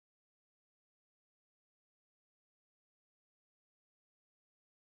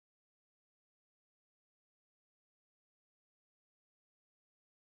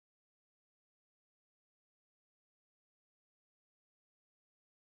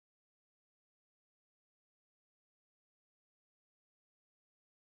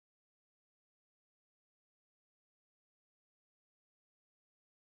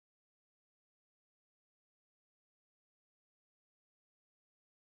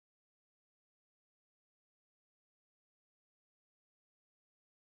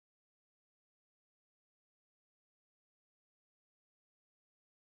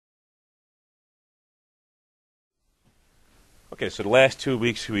Okay, so the last 2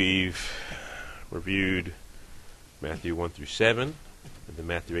 weeks we've reviewed Matthew 1 through 7, and then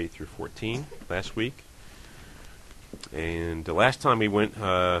Matthew 8 through 14 last week. And the last time we went in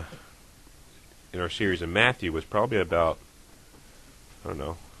our series in Matthew was probably about, I don't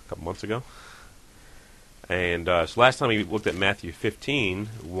know, a couple months ago. And so last time we looked at Matthew 15,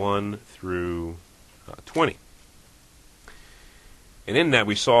 1 through 20. And in that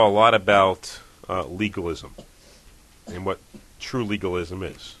we saw a lot about legalism and what true legalism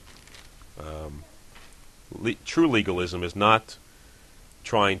is. True legalism is not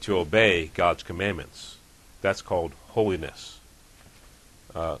trying to obey God's commandments. That's called holiness.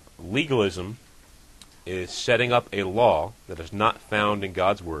 Legalism is setting up a law that is not found in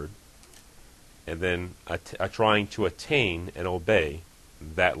God's Word and then trying to attain and obey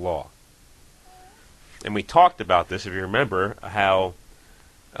that law. And we talked about this, if you remember, how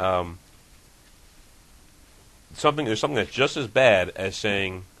there's something that's just as bad as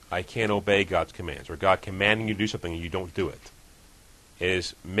saying, I can't obey God's commands, or God commanding you to do something and you don't do it. It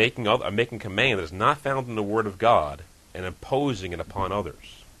is making a command that is not found in the Word of God and imposing it upon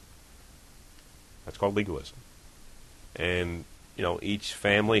others. That's called legalism. And, each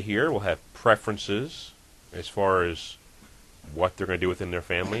family here will have preferences as far as what they're going to do within their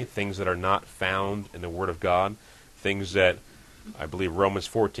family, things that are not found in the Word of God, things that I believe Romans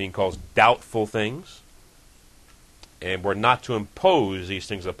 14 calls doubtful things, and we're not to impose these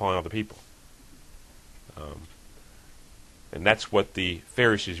things upon other people. And that's what the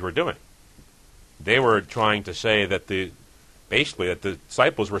Pharisees were doing. They were trying to say that the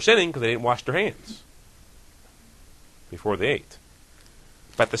disciples were sinning because they didn't wash their hands before they ate.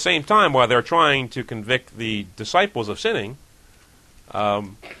 But at the same time, while they're trying to convict the disciples of sinning,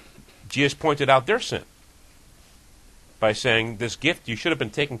 Jesus pointed out their sin by saying, this gift, you should have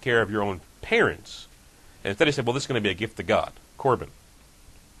been taking care of your own parents. And instead he said, well, this is going to be a gift to God, Corban.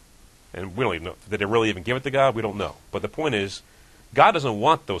 And we don't even know, did they really even give it to God? We don't know. But the point is, God doesn't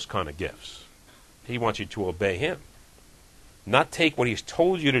want those kind of gifts. He wants you to obey Him. Not take what He's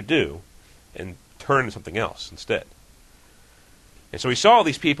told you to do and turn to something else instead. And so we saw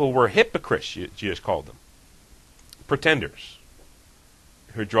these people were hypocrites, Jesus called them. Pretenders.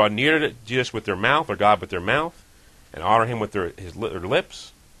 Who draw near to Jesus with their mouth, or God with their mouth, and honor Him with their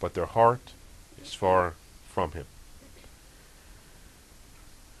lips, but their heart is far from Him.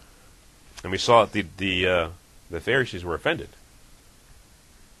 And we saw that the Pharisees were offended.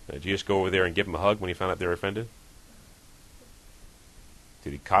 Did Jesus go over there and give them a hug when He found out they were offended?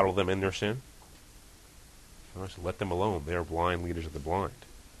 Did He coddle them in their sin? No, just let them alone. They are blind leaders of the blind.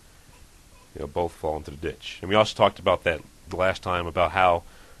 Both fall into the ditch. And we also talked about that the last time, about how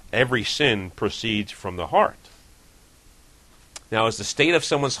every sin proceeds from the heart. Now, is the state of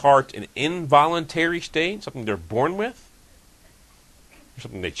someone's heart an involuntary state, something they're born with, or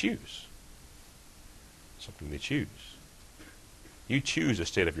something they choose? Something they choose. You choose the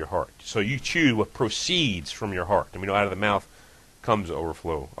state of your heart. So you choose what proceeds from your heart. And we know out of the mouth comes the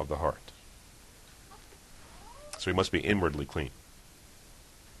overflow of the heart. So we must be inwardly clean.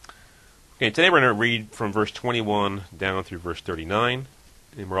 Okay, today we're going to read from verse 21 down through verse 39.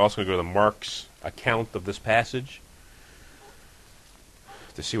 And we're also going to go to Mark's account of this passage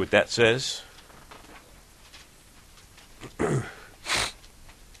to see what that says.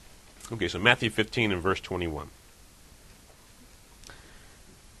 Okay, so Matthew 15 and verse 21.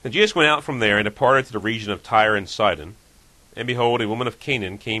 And Jesus went out from there and departed to the region of Tyre and Sidon. And behold, a woman of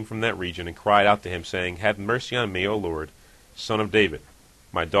Canaan came from that region and cried out to him, saying, Have mercy on me, O Lord, Son of David.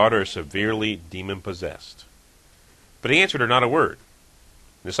 My daughter is severely demon-possessed. But he answered her not a word.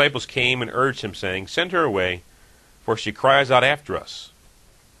 The disciples came and urged him, saying, Send her away, for she cries out after us.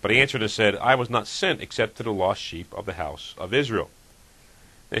 But he answered and said, I was not sent except to the lost sheep of the house of Israel.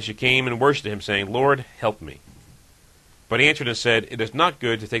 Then she came and worshipped him, saying, Lord, help me. But he answered and said, It is not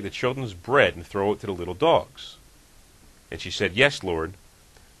good to take the children's bread and throw it to the little dogs. And she said, Yes, Lord,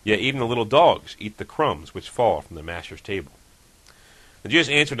 yet even the little dogs eat the crumbs which fall from the master's table. And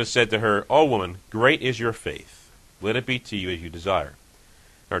Jesus answered and said to her, O woman, great is your faith. Let it be to you as you desire.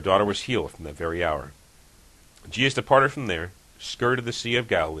 And our daughter was healed from that very hour. And Jesus departed from there, skirted the Sea of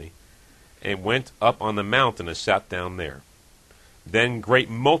Galilee, and went up on the mountain and sat down there. Then great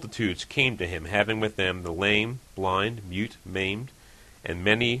multitudes came to him, having with them the lame, blind, mute, maimed, and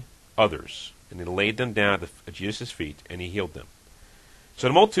many others. And he laid them down at Jesus' feet, and he healed them. So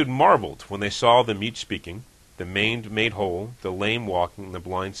the multitude marveled when they saw the mute speaking, the maimed made whole, the lame walking, and the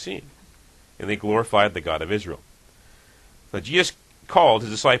blind seeing. And they glorified the God of Israel. Now Jesus called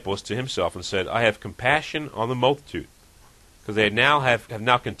his disciples to himself and said, I have compassion on the multitude, because they have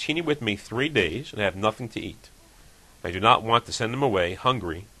now continued with me 3 days and have nothing to eat. I do not want to send them away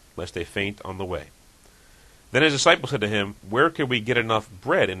hungry, lest they faint on the way. Then his disciples said to him, Where could we get enough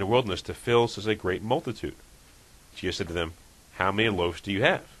bread in the wilderness to fill such a great multitude? Jesus said to them, How many loaves do you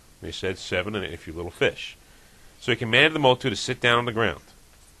have? They said, 7 and a few little fish. So he commanded the multitude to sit down on the ground.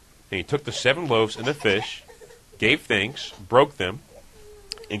 And he took the 7 loaves and the fish, gave thanks, broke them,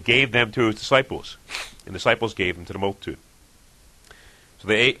 and gave them to his disciples. And the disciples gave them to the multitude. So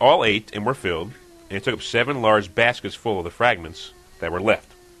they all ate and were filled, and he took up 7 large baskets full of the fragments that were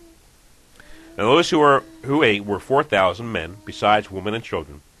left. Now those who ate were 4,000 men, besides women and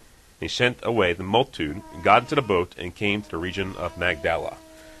children. And he sent away the multitude, and got into the boat, and came to the region of Magdala.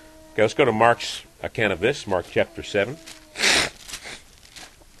 Okay, let's go to Mark's account of this, Mark chapter 7.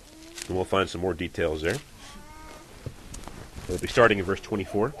 And we'll find some more details there. We'll be starting in verse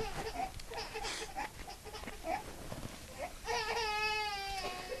 24.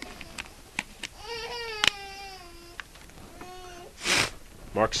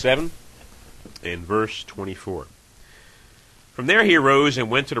 Mark 7 and verse 24. From there he arose and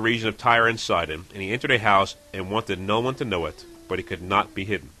went to the region of Tyre and Sidon, and he entered a house and wanted no one to know it, but he could not be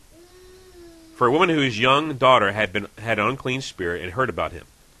hidden. For a woman whose young daughter had an unclean spirit and heard about him,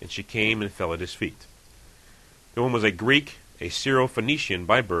 and she came and fell at his feet. The woman was a Greek, a Syro-Phoenician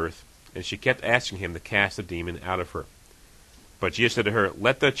by birth, and she kept asking him to cast the demon out of her. But Jesus said to her,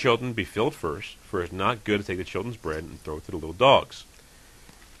 Let the children be filled first, for it is not good to take the children's bread and throw it to the little dogs.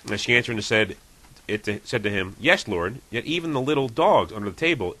 And she answered and said to him, Yes, Lord, yet even the little dogs under the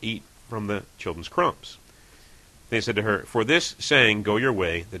table eat from the children's crumbs. Then he said to her, For this saying, Go your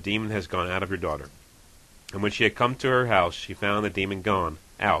way, the demon has gone out of your daughter. And when she had come to her house, she found the demon gone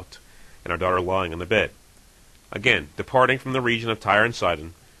out, and her daughter lying on the bed. Again, departing from the region of Tyre and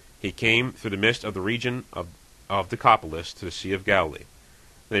Sidon, he came through the midst of the region of Decapolis to the Sea of Galilee.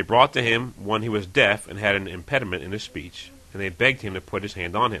 And they brought to him one who was deaf and had an impediment in his speech, and they begged him to put his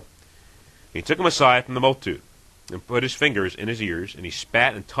hand on him. And he took him aside from the multitude, and put his fingers in his ears, and he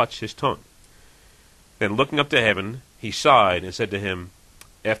spat and touched his tongue. Then looking up to heaven, he sighed and said to him,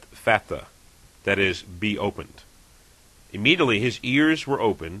 Ephphatha, that is, be opened. Immediately his ears were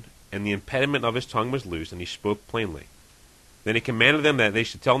opened, and the impediment of his tongue was loosed, and he spoke plainly. Then he commanded them that they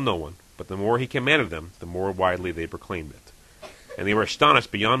should tell no one, but the more he commanded them, the more widely they proclaimed it. And they were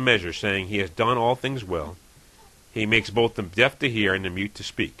astonished beyond measure, saying, He has done all things well. He makes both the deaf to hear and the mute to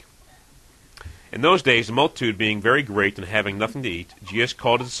speak. In those days, the multitude being very great and having nothing to eat, Jesus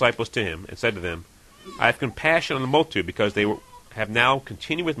called his disciples to him, and said to them, I have compassion on the multitude, because they have now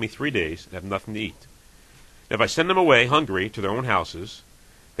continued with me 3 days, and have nothing to eat. And if I send them away hungry to their own houses,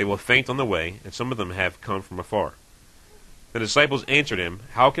 they will faint on the way, and some of them have come from afar. The disciples answered him,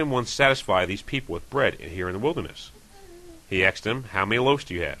 How can one satisfy these people with bread here in the wilderness? He asked them, How many loaves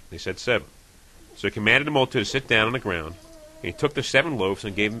do you have? They said 7. So he commanded the multitude to sit down on the ground, and he took the 7 loaves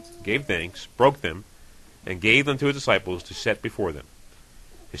and gave thanks, broke them, and gave them to his disciples to set before them.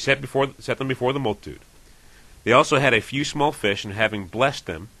 He set them before the multitude. They also had a few small fish, and having blessed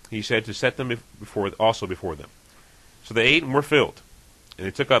them, he said to set them before them. So they ate and were filled, and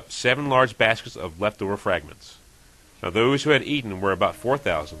they took up 7 large baskets of leftover fragments. Now those who had eaten were about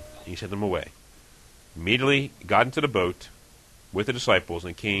 4,000, and he sent them away. Immediately he got into the boat with the disciples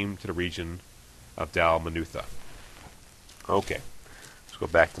and came to the region of Dalmanutha. Okay, let's go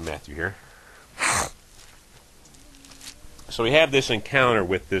back to Matthew here. So we have this encounter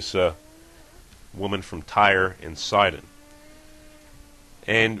with this woman from Tyre and Sidon.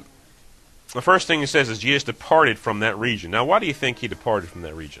 And the first thing he says is Jesus departed from that region. Now, why do you think he departed from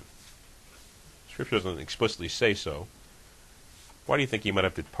that region? Scripture doesn't explicitly say so. Why do you think he might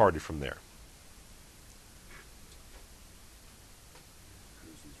have departed from there?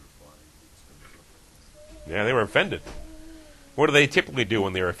 Yeah, they were offended. What do they typically do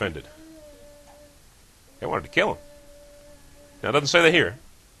when they are offended? They wanted to kill him. Now, it doesn't say that here,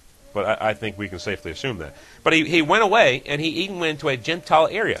 but I think we can safely assume that. But he went away, and he even went into a Gentile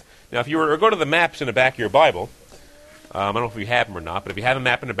area. Now, if you were to go to the maps in the back of your Bible, I don't know if you have them or not, but if you have a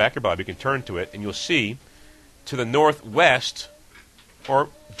map in the back of your Bible, you can turn to it, and you'll see to the northwest, or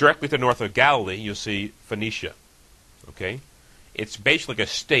directly to the north of Galilee, you'll see Phoenicia. Okay? It's basically like a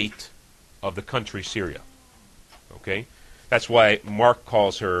state of the country Syria. Okay? That's why Mark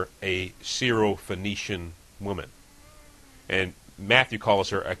calls her a Syro-Phoenician woman. And Matthew calls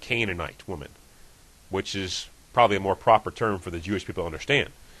her a Canaanite woman, which is probably a more proper term for the Jewish people to understand.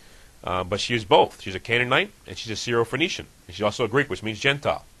 But she is both. She's a Canaanite, and she's a Syro-Phoenician. And she's also a Greek, which means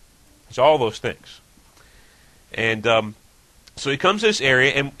Gentile. It's all those things. And so he comes to this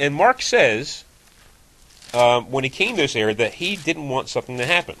area, and Mark says, when he came to this area, that he didn't want something to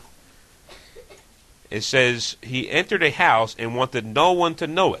happen. It says he entered a house and wanted no one to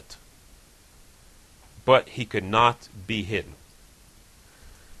know it, but he could not be hidden.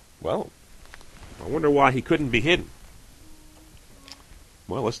 Well, I wonder why he couldn't be hidden.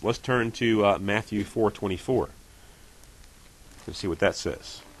 Well, let's turn to Matthew 4:24. Let's see what that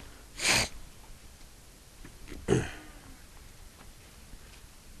says.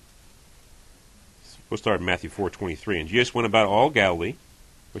 We'll start in Matthew 4:23. And Jesus went about all Galilee,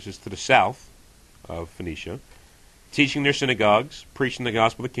 which is to the south of Phoenicia, teaching their synagogues, preaching the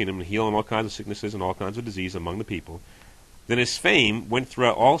gospel of the kingdom, and healing all kinds of sicknesses and all kinds of disease among the people. Then his fame went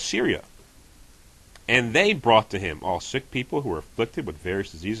throughout all Syria. And they brought to him all sick people who were afflicted with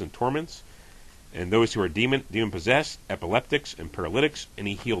various diseases and torments, and those who were demon-possessed, epileptics, and paralytics, and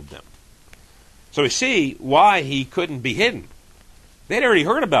he healed them. So we see why he couldn't be hidden. They'd already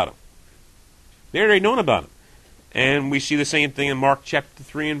heard about him. They'd already known about him. And we see the same thing in Mark chapter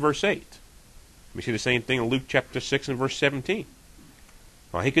 3 and verse 8. We see the same thing in Luke chapter 6 and verse 17.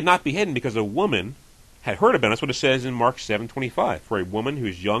 Well, he could not be hidden because a woman had heard about him. That's what it says in Mark 7:25. For a woman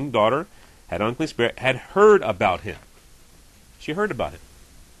whose young daughter had unclean spirit had heard about him. She heard about him.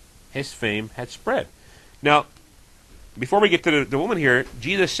 His fame had spread. Now, before we get to the woman here,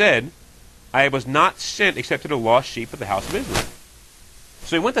 Jesus said, I was not sent except to the lost sheep of the house of Israel.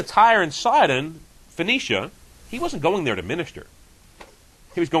 So he went to Tyre and Sidon, Phoenicia. He wasn't going there to minister.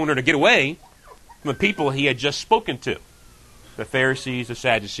 He was going there to get away from the people he had just spoken to. The Pharisees, the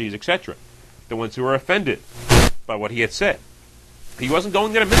Sadducees, etc. The ones who were offended by what he had said. He wasn't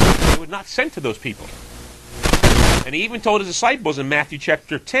going there to minister. He was not sent to those people. And he even told his disciples in Matthew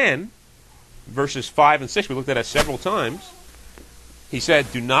chapter 10, verses 5 and 6, we looked at it several times, he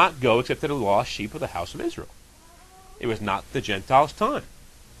said, do not go except to the lost sheep of the house of Israel. It was not the Gentiles' time.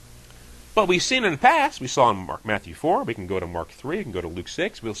 But we've seen in the past, we saw in Matthew 4, we can go to Mark 3, we can go to Luke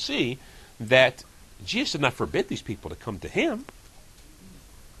 6, we'll see that Jesus did not forbid these people to come to him.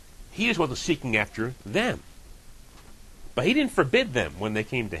 He just wasn't seeking after them. But he didn't forbid them when they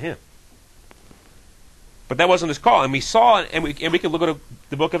came to him. But that wasn't his call. And we saw, and we can look at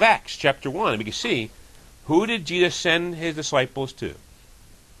the book of Acts, chapter 1, and we can see, who did Jesus send his disciples to?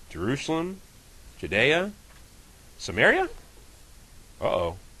 Jerusalem, Judea, Samaria?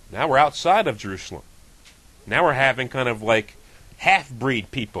 Uh-oh. Now we're outside of Jerusalem. Now we're having kind of like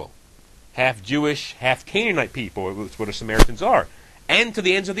half-breed people. Half Jewish, half Canaanite people. That's what the Samaritans are. And to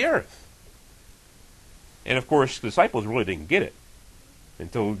the ends of the earth. And of course, the disciples really didn't get it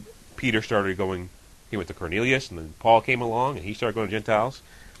until Peter started going. He went to Cornelius, and then Paul came along, and he started going to Gentiles.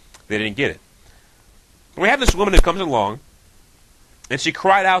 They didn't get it. We have this woman that comes along, and she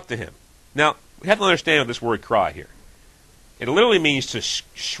cried out to him. Now, we have to understand this word cry here. It literally means to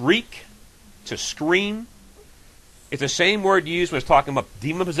shriek, to scream. It's the same word used when it's talking about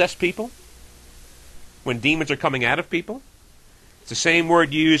demon-possessed people, when demons are coming out of people. It's the same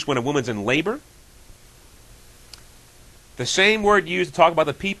word used when a woman's in labor. The same word used to talk about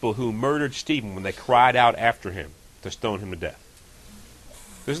the people who murdered Stephen when they cried out after him to stone him to death.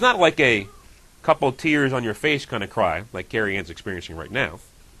 There's not like a couple of tears on your face kind of cry like Carrie Ann's experiencing right now.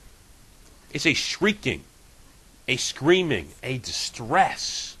 It's a shrieking, a screaming, a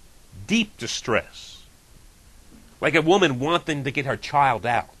distress, deep distress. Like a woman wanting to get her child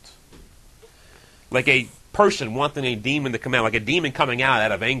out. Like a person wanting a demon to come out, like a demon coming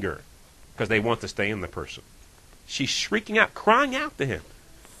out of anger because they want to stay in the person. She's shrieking out, crying out to him,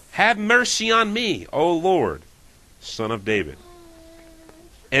 have mercy on me, O Lord, Son of David.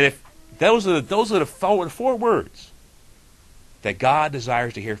 And if those are the four words that God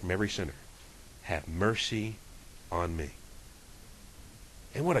desires to hear from every sinner. Have mercy on me.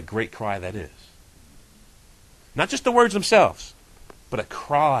 And what a great cry that is. Not just the words themselves, but a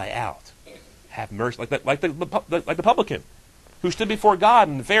cry out. Have mercy, like the publican who stood before God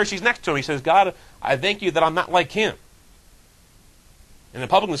and the Pharisees next to him. He says, God, I thank you that I'm not like him. And the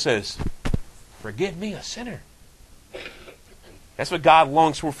publican says, forgive me, a sinner. That's what God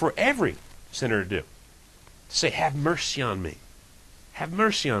longs for every sinner to do. To say, have mercy on me. Have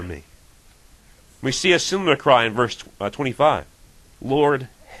mercy on me. We see a similar cry in verse 25. Lord,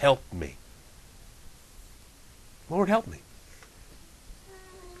 help me. Lord, help me.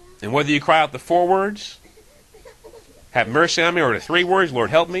 And whether you cry out the 4 words, have mercy on me, or the 3 words, Lord,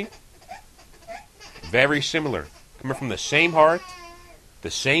 help me, very similar. Coming from the same heart,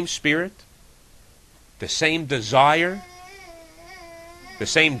 the same spirit, the same desire, the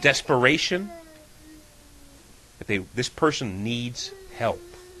same desperation, that this person needs help.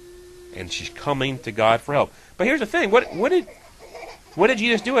 And she's coming to God for help. But here's the thing. What did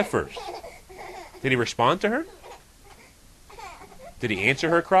Jesus do at first? Did he respond to her? Did he answer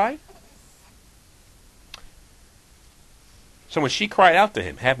her cry? So when she cried out to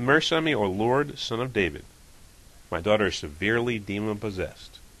him, "Have mercy on me, O Lord, Son of David. My daughter is severely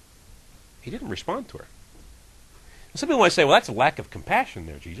demon-possessed," he didn't respond to her. And some people might say, well, that's a lack of compassion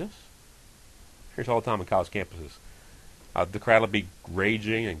there, Jesus. Here's all the time on college campuses. The crowd will be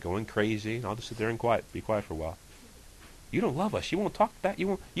raging and going crazy, and I'll just sit there and be quiet for a while. You don't love us. You won't talk back.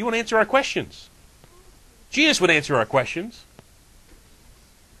 You won't answer our questions. Jesus would answer our questions.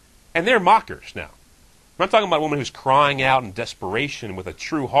 And they're mockers now. I'm not talking about a woman who's crying out in desperation with a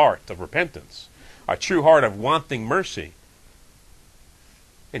true heart of repentance, a true heart of wanting mercy.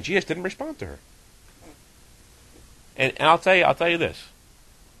 And Jesus didn't respond to her. And I'll tell you this.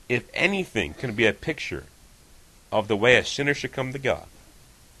 If anything can be a picture of the way a sinner should come to God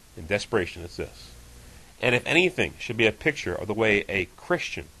in desperation, it's this. And if anything should be a picture of the way a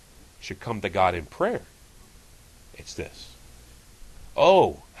Christian should come to God in prayer, it's this.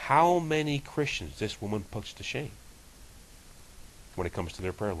 Oh, how many Christians this woman puts to shame when it comes to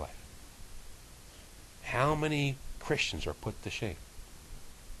their prayer life. How many Christians are put to shame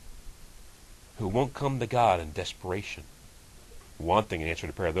who won't come to God in desperation, wanting an answer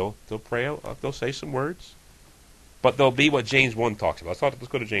to prayer. They'll pray, they'll say some words, but they'll be what James 1 talks about. Let's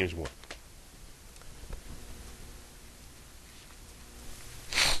go to James 1.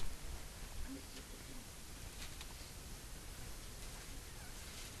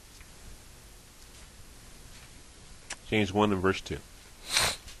 James 1 and verse 2.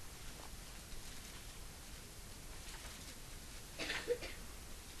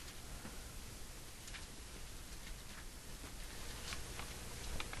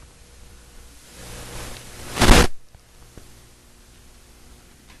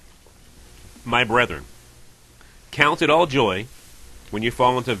 My brethren, count it all joy when you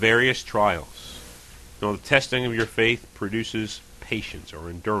fall into various trials. You know, the testing of your faith produces patience or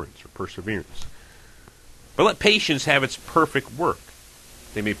endurance or perseverance. But let patience have its perfect work.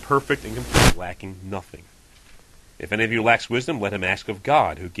 They may be perfect and complete, lacking nothing. If any of you lacks wisdom, let him ask of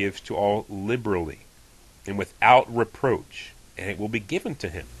God, who gives to all liberally and without reproach, and it will be given to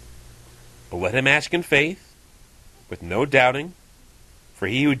him. But let him ask in faith, with no doubting, for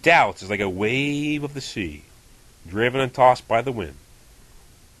he who doubts is like a wave of the sea, driven and tossed by the wind.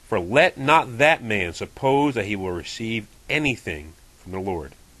 For let not that man suppose that he will receive anything from the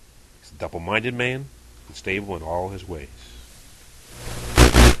Lord. He's a double-minded man, unstable in all his ways.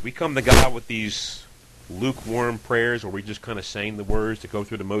 We come to God with these lukewarm prayers where we just kind of saying the words to go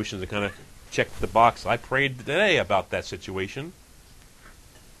through the motions and kind of check the box. I prayed today about that situation.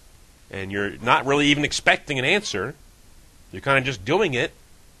 And you're not really even expecting an answer. You're kind of just doing it.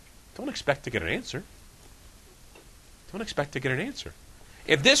 Don't expect to get an answer. Don't expect to get an answer.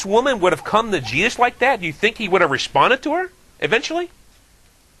 If this woman would have come to Jesus like that, do you think he would have responded to her eventually?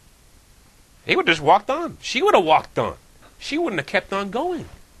 He would have just walked on. She would have walked on. She wouldn't have kept on going.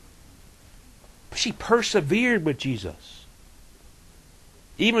 But she persevered with Jesus.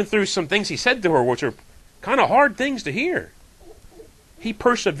 Even through some things he said to her, which are kind of hard things to hear. He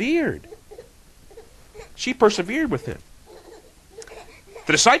persevered. She persevered with him.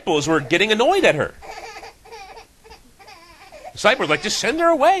 The disciples were getting annoyed at her. The disciples were like, just send her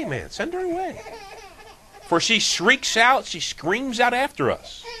away, man. Send her away. For she shrieks out, she screams out after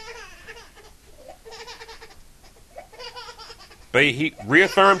us. But he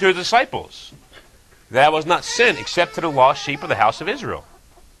reaffirmed to his disciples that was not sin except to the lost sheep of the house of Israel.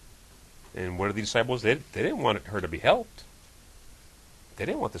 And what are the disciples? They didn't want her to be helped. They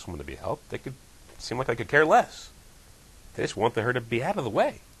didn't want this woman to be helped. They could seem like they could care less. They just wanted her to be out of the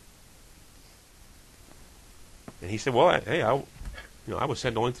way. And he said, well, hey, I was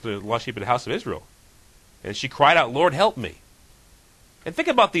sent only to the lost sheep of the house of Israel. And she cried out, Lord, help me. And think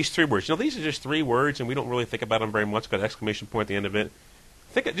about these three words. You know, these are just three words, and we don't really think about them very much. Got an exclamation point at the end of it.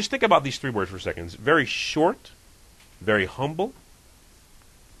 Just think about these three words for a second. It's very short, very humble,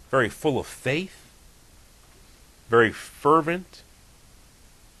 very full of faith, very fervent,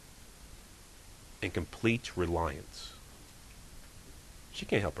 and complete reliance. She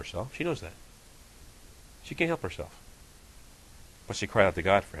can't help herself. She knows that. She can't help herself. But she cried out to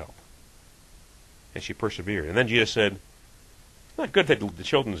God for help. And she persevered. And then Jesus said, it's not good to take the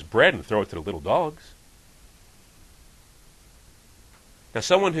children's bread and throw it to the little dogs. Now,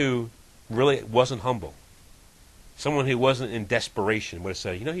 someone who really wasn't humble, someone who wasn't in desperation would have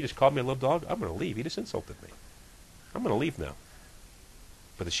said, he just called me a little dog. I'm going to leave. He just insulted me. I'm going to leave now.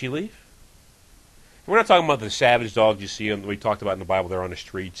 But did she leave? We're not talking about the savage dogs you see, we talked about in the Bible. They're on the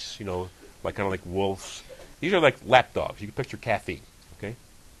streets, like kind of like wolves. These are like lap dogs. You can picture caffeine, okay?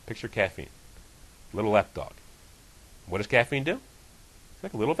 Picture caffeine. Little lap dog. What does caffeine do? It's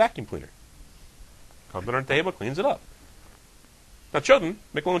like a little vacuum cleaner. Comes on our table, cleans it up. Now, children,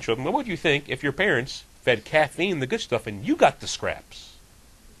 make alone children, what would you think if your parents fed caffeine the good stuff and you got the scraps?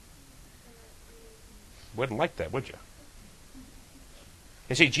 Wouldn't like that, would you?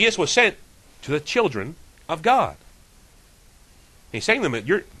 And see, Jesus was sent to the children of God. He's saying to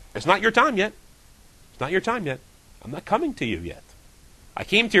them, it's not your time yet. It's not your time yet. I'm not coming to you yet. I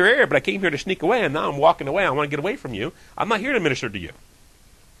came to your area, but I came here to sneak away, and now I'm walking away. I want to get away from you. I'm not here to minister to you.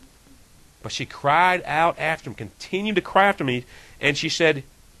 But she cried out after him, continued to cry after me, and she said,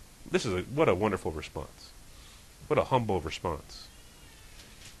 what a wonderful response. What a humble response.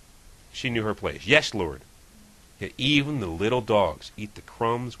 She knew her place. Yes, Lord. Yet even the little dogs eat the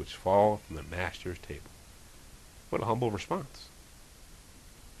crumbs which fall from the master's table. What a humble response.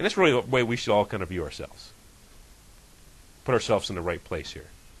 And that's really the way we should all kind of view ourselves. Put ourselves in the right place here.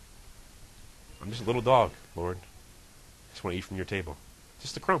 I'm just a little dog, Lord. I just want to eat from your table.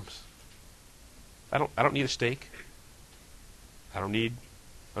 Just the crumbs. I don't need a steak. I don't need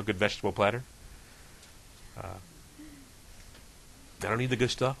a good vegetable platter. I don't need the good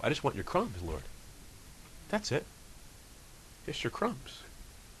stuff. I just want your crumbs, Lord. That's it. Just your crumbs.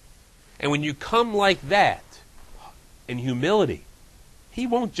 And when you come like that, in humility, he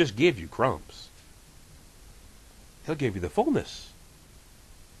won't just give you crumbs. He'll give you the fullness.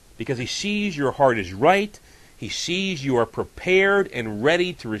 Because he sees your heart is right. He sees you are prepared and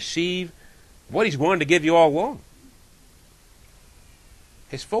ready to receive what he's wanted to give you all along.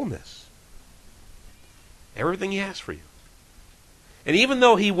 His fullness. Everything he has for you. And even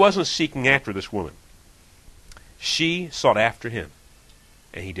though he wasn't seeking after this woman, she sought after him,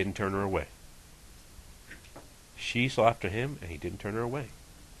 and he didn't turn her away. She sought after him, and he didn't turn her away.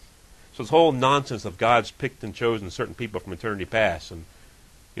 So this whole nonsense of God's picked and chosen certain people from eternity past, and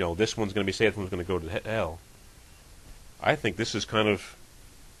this one's going to be saved, this one's going to go to hell. I think this is kind of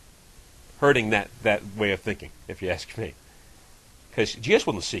hurting that way of thinking, if you ask me. Because Jesus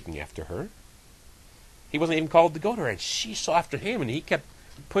wasn't seeking after her. He wasn't even called to go to her, and she sought after him, and he kept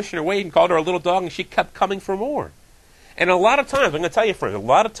pushing her away and called her a little dog, and she kept coming for more. And a lot of times, I'm going to tell you, friends, a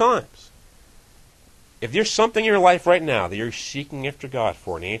lot of times, if there's something in your life right now that you're seeking after God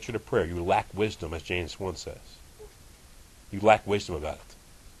for, an answer to prayer, you lack wisdom, as James 1 says. You lack wisdom about it.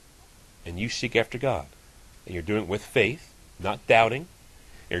 And you seek after God. And you're doing it with faith, not doubting.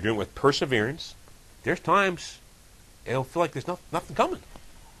 And you're doing it with perseverance. There's times it'll feel like there's nothing coming.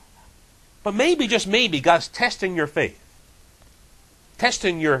 But maybe, just maybe, God's testing your faith.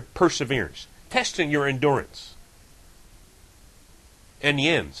 Testing your perseverance. Testing your endurance. In the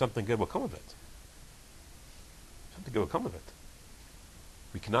end, something good will come of it. Something good will come of it.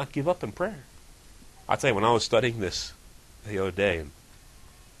 We cannot give up in prayer. I'll tell you, when I was studying this the other day, and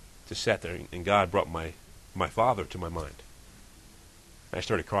just sat there, and God brought my father to my mind. I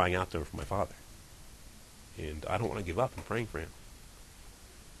started crying out to him for my father. And I don't want to give up in praying for him.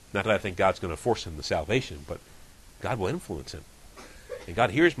 Not that I think God's going to force him to salvation, but God will influence him. And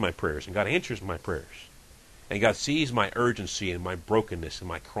God hears my prayers, and God answers my prayers. And God sees my urgency and my brokenness and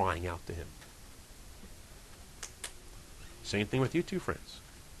my crying out to him. Same thing with you too, friends.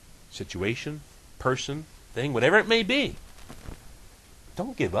 Situation, person, thing, whatever it may be.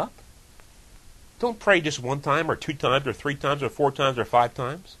 Don't give up. Don't pray just one time or 2 times or 3 times or 4 times or 5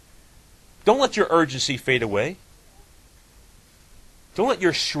 times. Don't let your urgency fade away. Don't let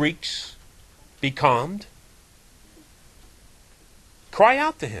your shrieks be calmed. Cry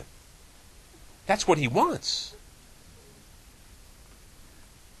out to him. That's what he wants.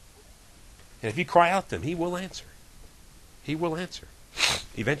 And if you cry out to him, he will answer. He will answer.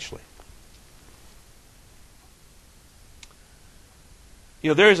 Eventually.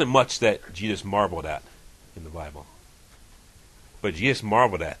 There isn't much that Jesus marveled at in the Bible. But Jesus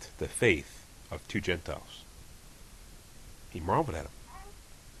marveled at the faith of 2 Gentiles. He marveled at them.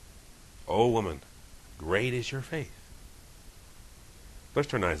 Oh, woman, great is your faith. Let's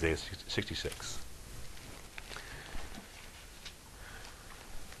turn to Isaiah 66.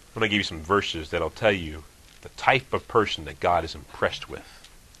 I'm going to give you some verses that'll tell you the type of person that God is impressed with.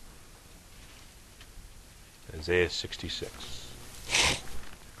 Isaiah 66.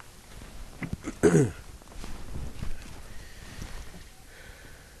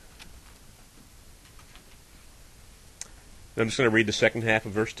 I'm just going to read the second half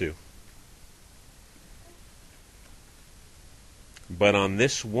of verse 2. But on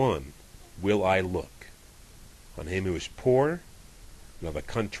this one will I look, on him who is poor, and of a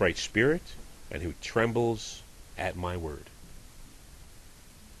contrite spirit, and who trembles at my word.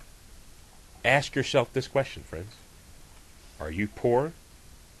 Ask yourself this question, friends. Are you poor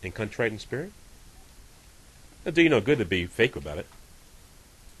and contrite in spirit? It'll do you no good to be fake about it.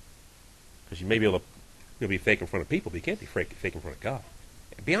 Because you may be able to You'll be fake in front of people, but you can't be fake in front of God.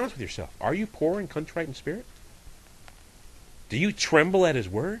 Be honest with yourself. Are you poor and contrite in spirit? Do you tremble at His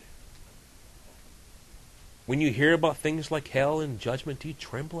word? When you hear about things like hell and judgment, do you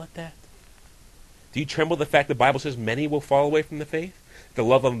tremble at that? Do you tremble at the fact the Bible says many will fall away from the faith? The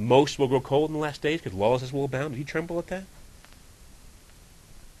love of most will grow cold in the last days because lawlessness will abound? Do you tremble at that?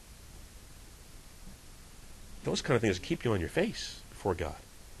 Those kind of things keep you on your face before God.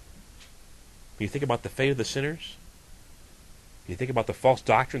 When you think about the fate of the sinners, you think about the false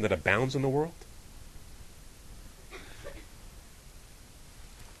doctrine that abounds in the world.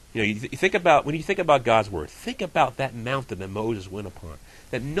 You think about, when you think about God's word, think about that mountain that Moses went upon,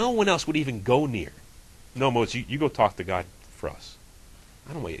 that no one else would even go near. No, Moses, you go talk to God for us.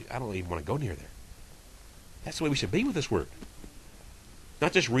 I don't even want to go near there. That's the way we should be with this word.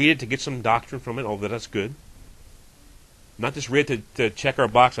 Not just read it to get some doctrine from it, although that's good. Not just read it to check our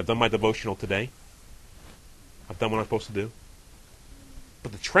box. I've done my devotional today. I've done what I'm supposed to do.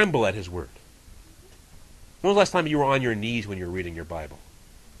 But to tremble at His word. When was the last time you were on your knees when you were reading your Bible?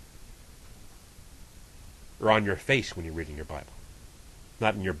 Or on your face when you're reading your Bible?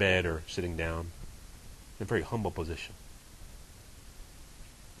 Not in your bed or sitting down. In a very humble position.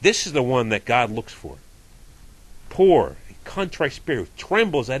 This is the one that God looks for. Poor and contrite spirit who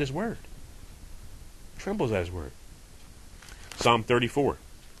trembles at His word. Trembles at His word. Psalm 34.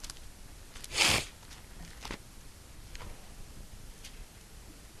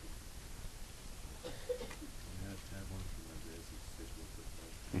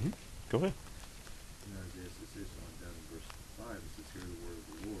 Go ahead. In Isaiah 66, on down in verse 5, it says, "Hear the word of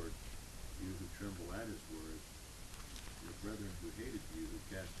the Lord, you who tremble at His word, your brethren who hated you, who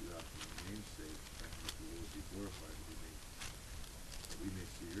cast you out for my name's sake, and let the Lord be glorified, that we may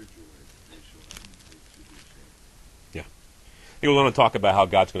see your joy, and they shall not be ashamed." Yeah. He will want to talk about how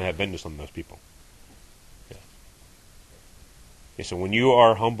God's going to have vengeance on those people. Yeah, so when you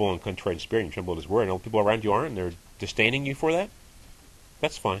are humble and contrite in spirit and you tremble at His word, and all the people around you aren't, and they're disdaining you for that,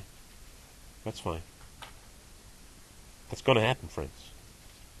 that's fine. That's fine. That's going to happen, friends.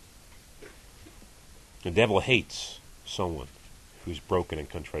 The devil hates someone who's broken and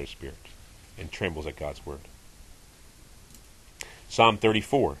contrite of spirit and trembles at God's word. Psalm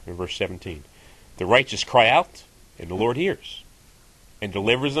 34, in verse 17. The righteous cry out, and the Lord hears, and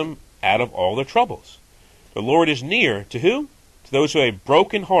delivers them out of all their troubles. The Lord is near to who? To those who have a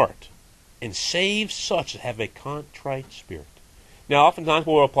broken heart, and saves such as have a contrite spirit. Now, oftentimes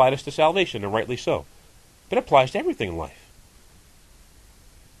we'll apply this to salvation, and rightly so. But it applies to everything in life.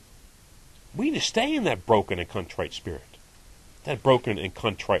 We need to stay in that broken and contrite spirit. That broken and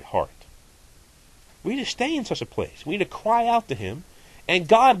contrite heart. We need to stay in such a place. We need to cry out to Him, and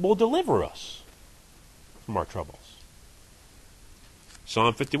God will deliver us from our troubles.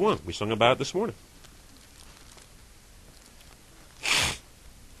 Psalm 51. We sung about it this morning.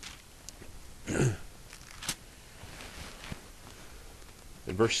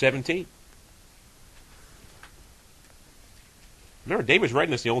 In verse 17. Remember, David's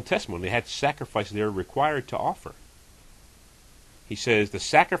writing this in the Old Testament. They had sacrifices they were required to offer. He says, the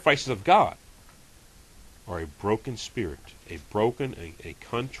sacrifices of God are a broken spirit, a broken, a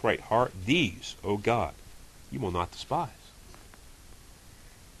contrite heart. These, O God, you will not despise.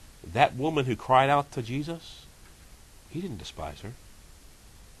 That woman who cried out to Jesus, He didn't despise her.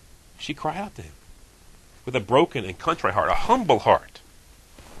 She cried out to Him with a broken and contrite heart, a humble heart.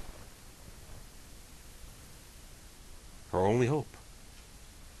 Her only hope.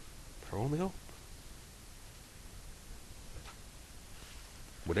 Her only hope.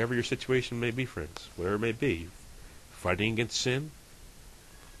 Whatever your situation may be, friends, whatever it may be, fighting against sin,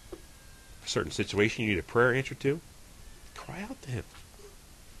 a certain situation you need a prayer answer to, cry out to Him.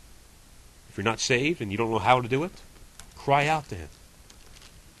 If you're not saved and you don't know how to do it, cry out to Him.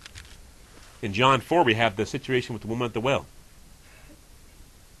 In John 4, we have the situation with the woman at the well.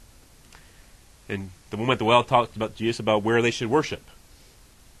 And the woman at the well talks about Jesus about where they should worship.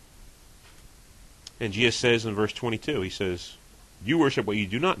 And Jesus says in verse 22, He says, you worship what you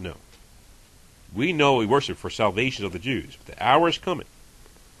do not know. We know we worship for salvation of the Jews. But the hour is coming,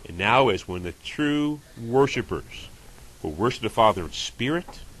 and now is when the true worshipers will worship the Father in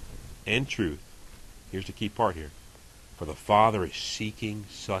spirit and truth. Here's the key part here. For the Father is seeking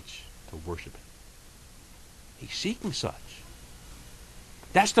such to worship Him. He's seeking such.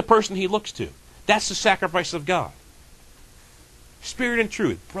 That's the person He looks to. That's the sacrifice of God. Spirit and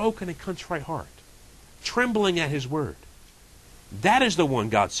truth, broken and contrite heart, trembling at His word. That is the one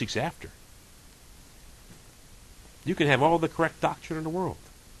God seeks after. You can have all the correct doctrine in the world.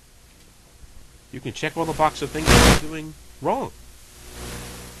 You can check all the boxes of things you're doing wrong.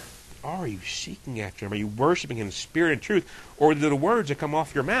 Are you seeking after him? Are you worshiping him in spirit and truth? Or do the words that come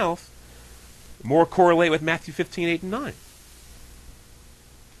off your mouth more correlate with Matthew 15:8 and 9?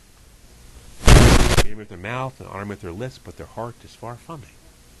 Honor him with their mouth and honor him with their lips, but their heart is far from me.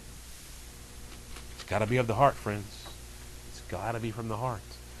 It's got to be of the heart, friends. It's got to be from the heart.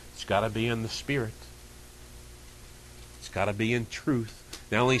 It's got to be in the spirit. It's got to be in truth.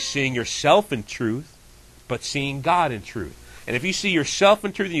 Not only seeing yourself in truth, but seeing God in truth. And if you see yourself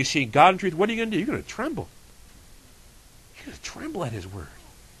in truth and you see God in truth, what are you going to do? You're going to tremble. You're going to tremble at his word.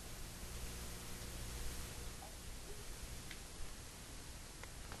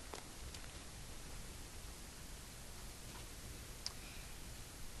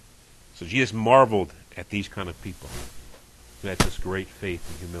 So Jesus marveled at these kind of people who had this great faith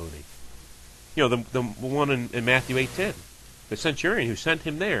and humility. You know, the one in Matthew 8:10, the centurion who sent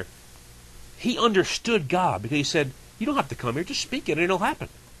him there, he understood God because he said, you don't have to come here, just speak it and it'll happen.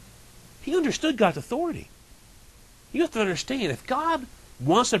 He understood God's authority. You have to understand, if God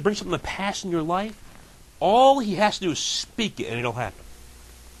wants to bring something to pass in your life, all he has to do is speak it and it'll happen.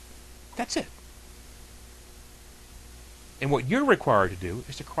 That's it. And what you're required to do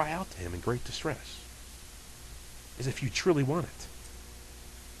is to cry out to him in great distress, as if you truly want it.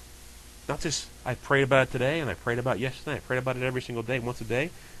 Not just, I prayed about it today and I prayed about it yesterday, I prayed about it every single day, once a day,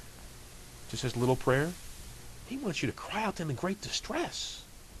 just as a little prayer. He wants you to cry out to him in great distress.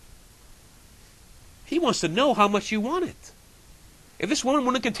 He wants to know how much you want it. If this woman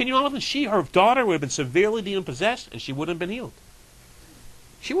wouldn't continue on with it, her daughter would have been severely demon-possessed and she wouldn't have been healed.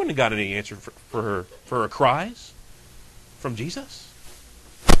 She wouldn't have got any answer for her cries from Jesus.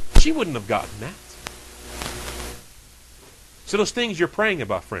 She wouldn't have gotten that. So those things you're praying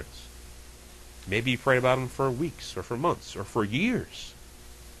about, friends, maybe you prayed about them for weeks or for months or for years.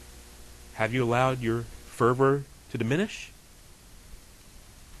 Have you allowed your fervor to diminish?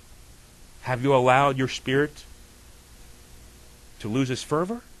 Have you allowed your spirit to lose its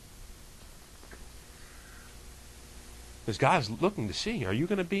fervor? Because God is looking to see, are you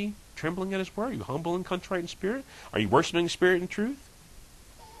going to be trembling at his word? Are you humble and contrite in spirit? Are you worshiping spirit and truth?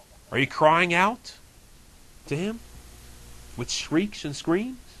 Are you crying out to him with shrieks and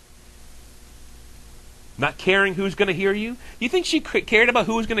screams? Not caring who's going to hear you? You think she cared about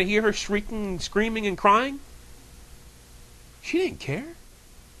who was going to hear her shrieking and screaming and crying? She didn't care.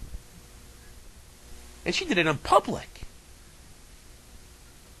 And she did it in public.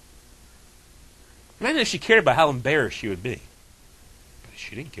 Imagine if she cared about how embarrassed she would be. But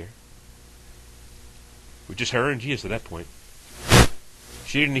she didn't care. It was just her and Jesus at that point.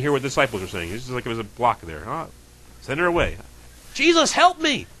 She didn't hear what the disciples were saying. It was like it was a block there. Oh, send her away. Jesus, help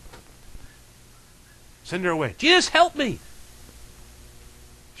me! Send her away. Jesus, help me!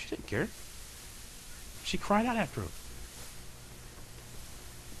 She didn't care. She cried out after him.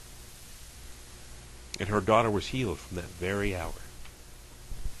 And her daughter was healed from that very hour.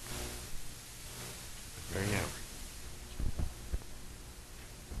 That very hour.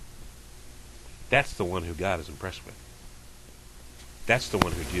 That's the one who God is impressed with. That's the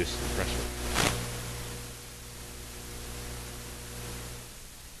one who Jesus is impressed with.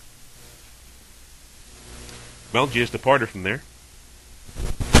 Well, Jesus departed from there.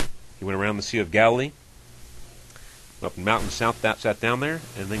 He went around the Sea of Galilee, up in mountains south, sat down there,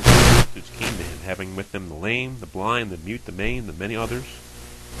 and then multitudes came to him, having with them the lame, the blind, the mute, the maimed, and many others.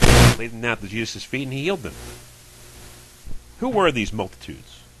 Laid them down at Jesus' feet, and he healed them. Who were these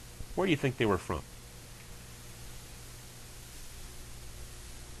multitudes? Where do you think they were from?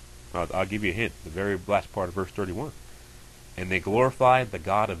 I'll give you a hint. The very last part of verse 31. And they glorified the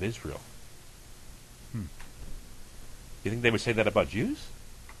God of Israel. You think they would say that about Jews?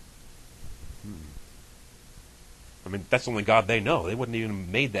 I mean, that's the only God they know. They wouldn't even have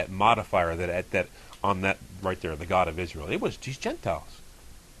made that modifier that on that right there, the God of Israel. It was these Gentiles.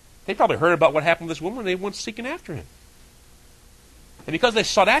 They probably heard about what happened to this woman and they went seeking after him. And because they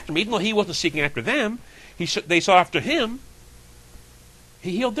sought after him, even though he wasn't seeking after them, they sought after him,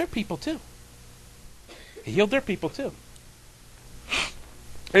 he healed their people too. He healed their people too.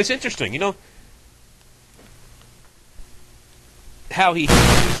 And it's interesting, you know, how he healed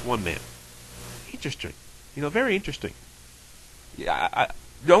this one man. Interesting. You know, very interesting. Yeah,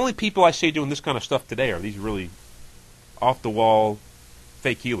 the only people I see doing this kind of stuff today are these really off-the-wall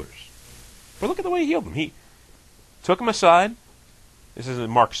fake healers. But look at the way he healed them. He took him aside. This is in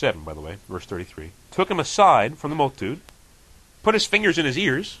Mark 7, by the way, verse 33. Took him aside from the multitude, put his fingers in his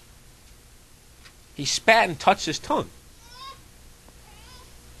ears. He spat and touched his tongue.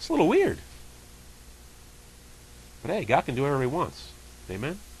 It's a little weird. But hey, God can do whatever he wants.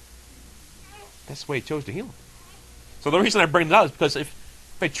 Amen? That's the way he chose to heal him. So the reason I bring that up is because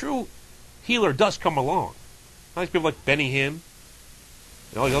If a true healer does come along, not like people like Benny Hinn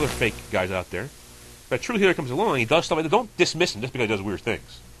and all these other fake guys out there, if a true healer comes along, he does stuff like that, don't dismiss him just because he does weird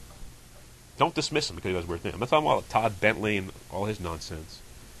things. Don't dismiss him because he does weird things. I'm not talking about Todd Bentley and all his nonsense.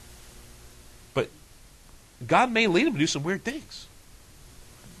 But God may lead him to do some weird things.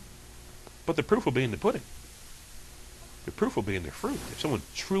 But the proof will be in the pudding. The proof will be in their fruit. If someone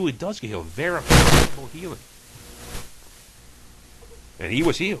truly does get healed, verifiable healing. And he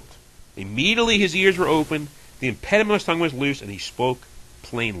was healed. Immediately his ears were opened, the impediment of his tongue was loose, and he spoke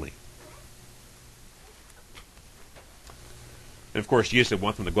plainly. And of course, Jesus didn't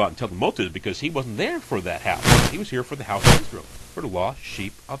want them to go out and tell the multitudes because he wasn't there for that house. He was here for the house of Israel, for the lost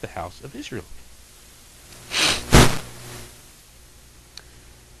sheep of the house of Israel.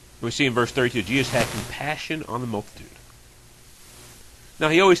 We see in verse 32, Jesus had compassion on the multitude. Now,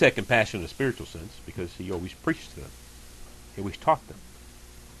 he always had compassion in a spiritual sense because he always preached to them. He always taught them.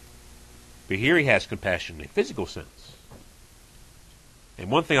 But here he has compassion in a physical sense. And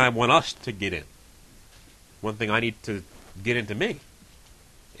one thing I want us to get in, one thing I need to get into me,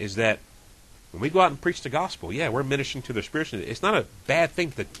 is that when we go out and preach the gospel, yeah, we're ministering to the spiritual needs. It's not a bad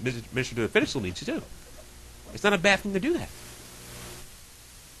thing to minister to the physical needs to do. It's not a bad thing to do that.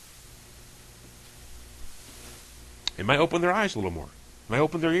 It might open their eyes a little more. It might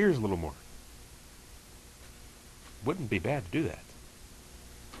open their ears a little more. Wouldn't be bad to do that.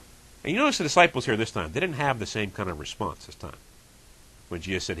 And you notice the disciples here this time, they didn't have the same kind of response this time when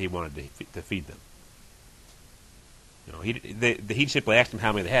Jesus said he wanted to feed them. You know, he simply asked them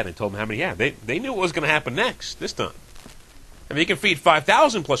how many they had and told them how many he had. They knew what was going to happen next this time. I mean, he can feed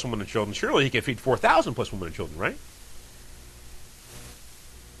 5,000 plus women and children. Surely he can feed 4,000 plus women and children, right?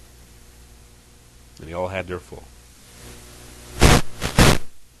 And they all had their full.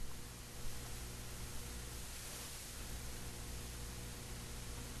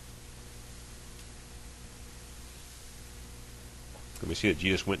 And we see that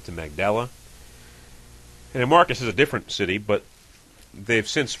Jesus went to Magdala. And in Mark, this is a different city, but they've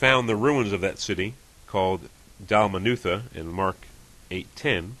since found the ruins of that city called Dalmanutha in Mark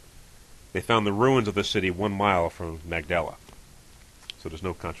 8:10. They found the ruins of the city 1 mile from Magdala. So there's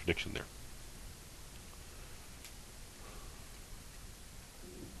no contradiction there.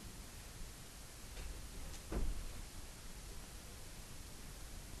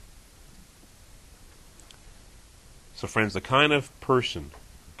 So friends, the kind of person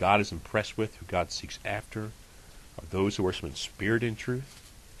God is impressed with, who God seeks after, are those who worship in spirit and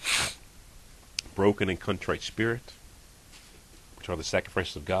truth, broken and contrite spirit, which are the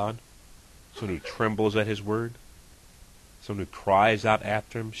sacrifices of God, someone who trembles at his word, someone who cries out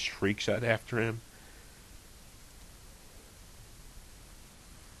after him, shrieks out after him.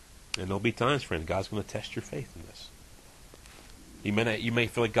 And there'll be times, friends, God's going to test your faith in this. You may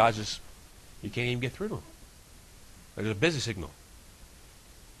feel like God's just, you can't even get through to him. There's a busy signal.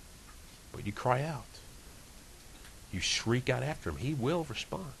 But you cry out. You shriek out after him. He will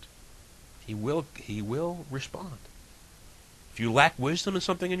respond. He will respond. If you lack wisdom in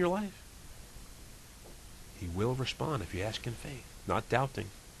something in your life, he will respond if you ask in faith, not doubting.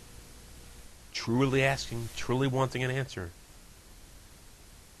 Truly asking, truly wanting an answer.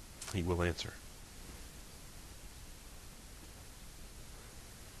 He will answer.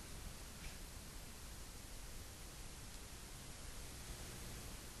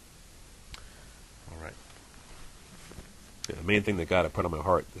 The main thing that God had put on my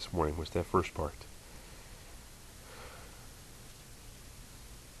heart this morning was that first part.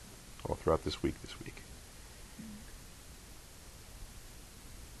 All throughout this week.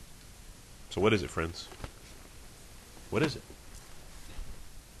 So what is it, friends? What is it?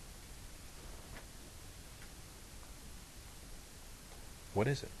 What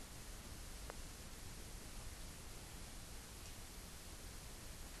is it?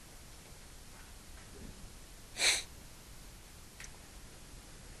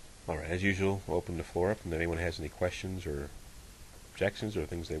 All right, as usual, we'll open the floor up, and if anyone has any questions or objections or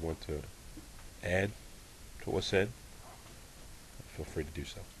things they want to add to what was said, feel free to do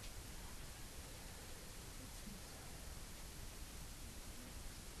so.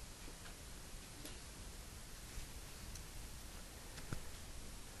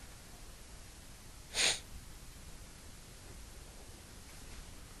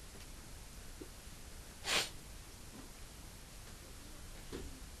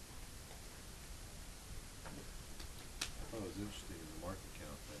 Interesting in the Mark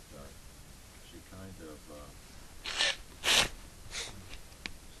account that she kind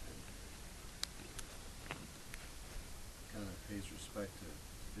of pays respect to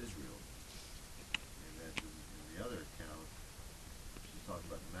Israel, and that in the other account she's talking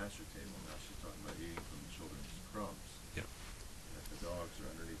about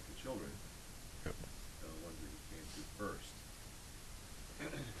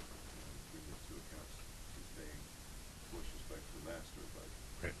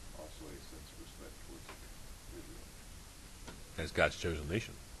as God's chosen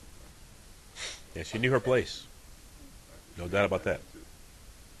nation. Yeah, she knew her place. No doubt about that.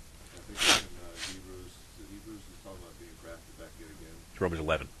 I think it's in Hebrews, Hebrews is talking about being grafted back in again. It's Romans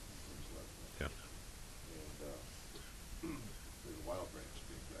 11. Yeah. And there's a wild branch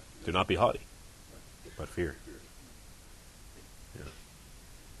being grafted. Do not be haughty, Right. but fear. Yeah.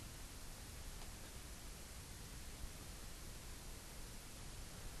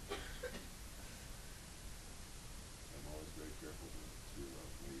 I'm always very careful to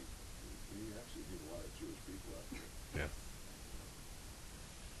we actually meet a lot of Jewish people out there. Yeah.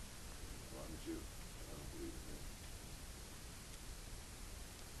 Well, I'm a Jew. I don't believe in him.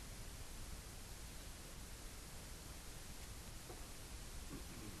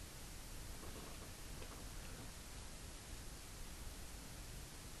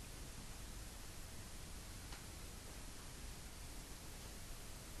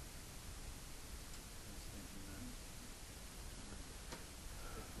 I was thinking that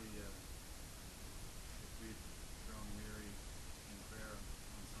if we've grown weary in prayer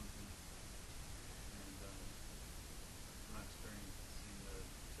on something and we're not experiencing the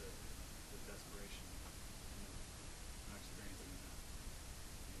desperation, not experiencing that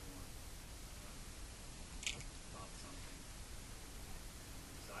anymore, thought something,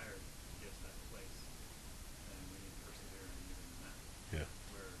 and desire to get to that place, then we need to persevere in even that. Yeah.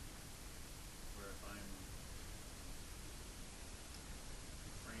 Where if I'm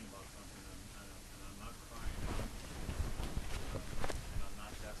praying about something and I'm not crying out and I'm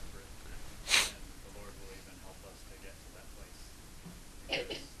not desperate, then the Lord will even help us to get to that place.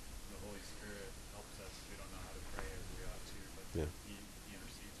 Because the Holy Spirit helps us. We don't know how to pray as we ought to, but Yeah. He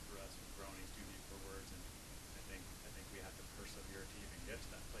intercedes for us with groanings too deep for words, and I think we have to persevere to even get to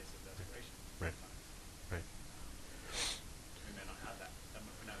that place of desperation. Right. Sometimes. Right. We may not have that.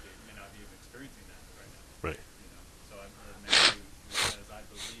 We may not be even experiencing that right now. Right. You know, so Matthew says, "I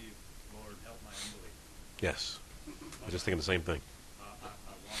believe, Lord, help my unbelief." Yes. I was just thinking the same thing. I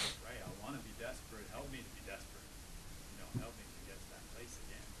want to pray. I want to be desperate. Help me to be desperate. Help me to get to that place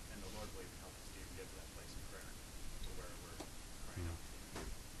again. And the Lord will even help us to even get to that place in prayer, to where we're crying out to Him.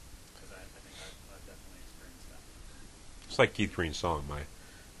 Because I think I've definitely experienced that. It's like Keith Green's song. My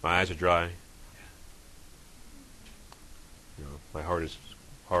eyes are dry. My heart is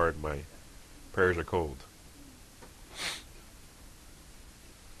hard. My prayers are cold.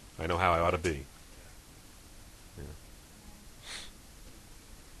 I know how I ought to be. Yeah.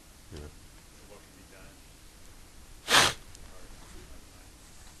 Yeah. So what can be done? Heart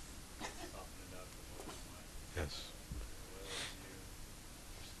might soften it up. The Lord might Yes. oil you,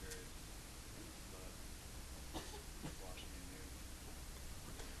 your spirit, blood, washing anew.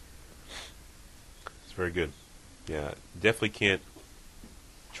 It's very good. Yeah. Definitely can't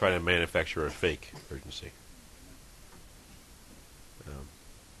try to manufacture a fake urgency.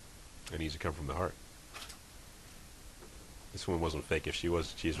 It needs to come from the heart. This one wasn't fake. If she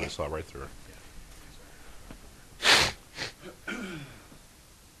was, Jesus would have saw right through her. Yeah,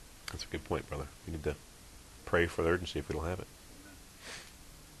 That's a good point, brother. We need to pray for the urgency if we don't have it.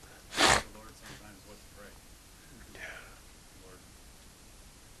 ask the Lord sometimes what to pray. Lord,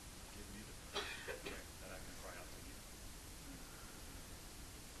 give me the prayer that I can cry out to you.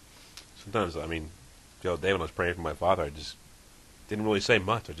 Sometimes, I mean, David, when I was praying for my father, I just didn't really say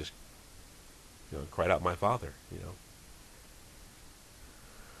much. I just, cried out, "My Father,"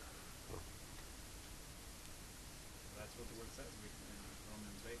 That's what the word says. We in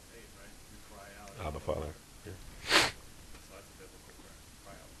Romans 8, right? We cry out. Abba, Father. Yeah. So that's a biblical prayer.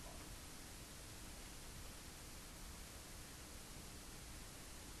 Cry out, Father.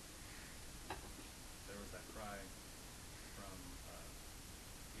 There was that cry from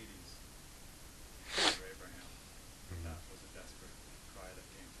Hades for Abraham. That was a desperate cry that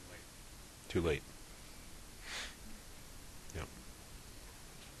came too late. Too late. Yep.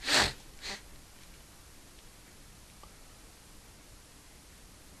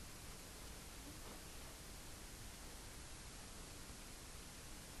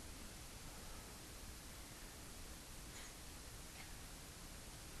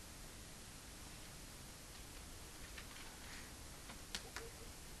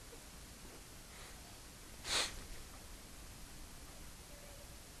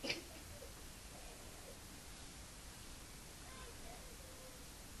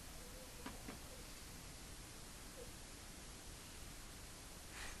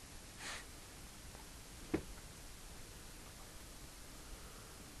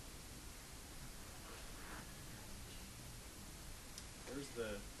 There's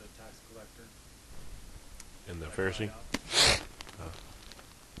the tax collector. And the that cried Pharisee. out.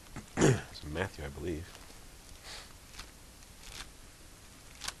 It's Matthew, I believe.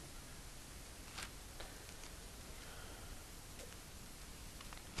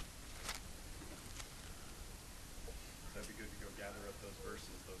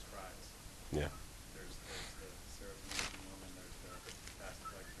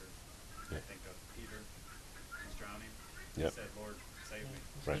 He Yep. said, Lord, save me.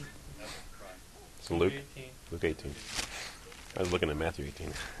 Right. That's a cry. So Luke, 18. Luke 18. I was looking at Matthew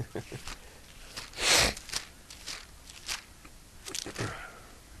 18.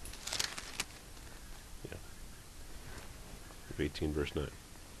 Yeah. Luke 18, verse 9.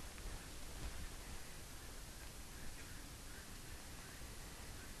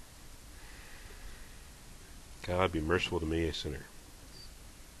 God, be merciful to me, a sinner.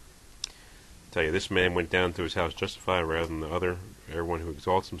 I tell you, this man went down to his house justified rather than the other. Everyone who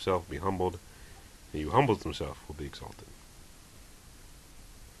exalts himself will be humbled, and he who humbles himself will be exalted.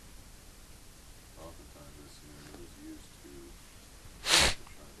 Oftentimes this scenario is used to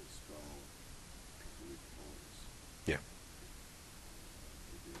try to dispel belief in holiness. Yeah.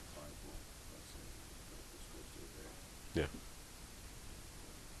 Would be a prideful blessing that we're supposed to obey. Yeah.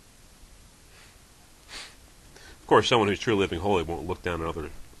 Of course, someone who's truly living holy won't look down on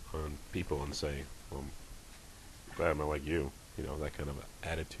people and say, well, I'm glad I'm not like you. You know, that kind of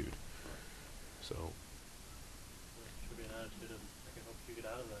attitude. So, There should be an attitude of, I can help you get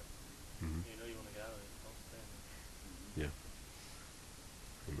out of that.